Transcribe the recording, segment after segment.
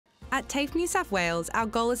At TAFE New South Wales, our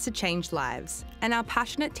goal is to change lives, and our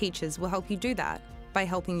passionate teachers will help you do that by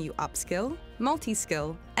helping you upskill,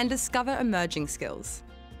 multi-skill, and discover emerging skills.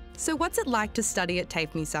 So what's it like to study at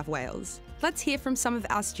TAFE New South Wales? Let's hear from some of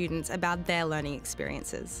our students about their learning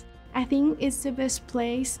experiences. I think it's the best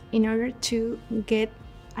place in order to get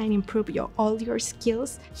and improve all your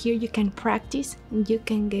skills. Here you can practice, you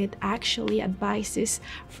can get actually advices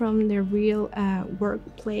from the real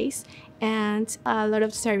workplace, and a lot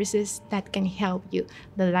of services that can help you.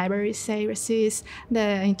 The library services,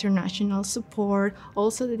 the international support,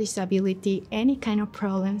 also the disability, any kind of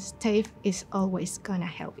problems, TAFE is always gonna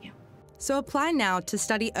help you. So apply now to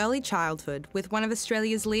study early childhood with one of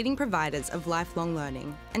Australia's leading providers of lifelong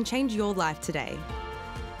learning and change your life today.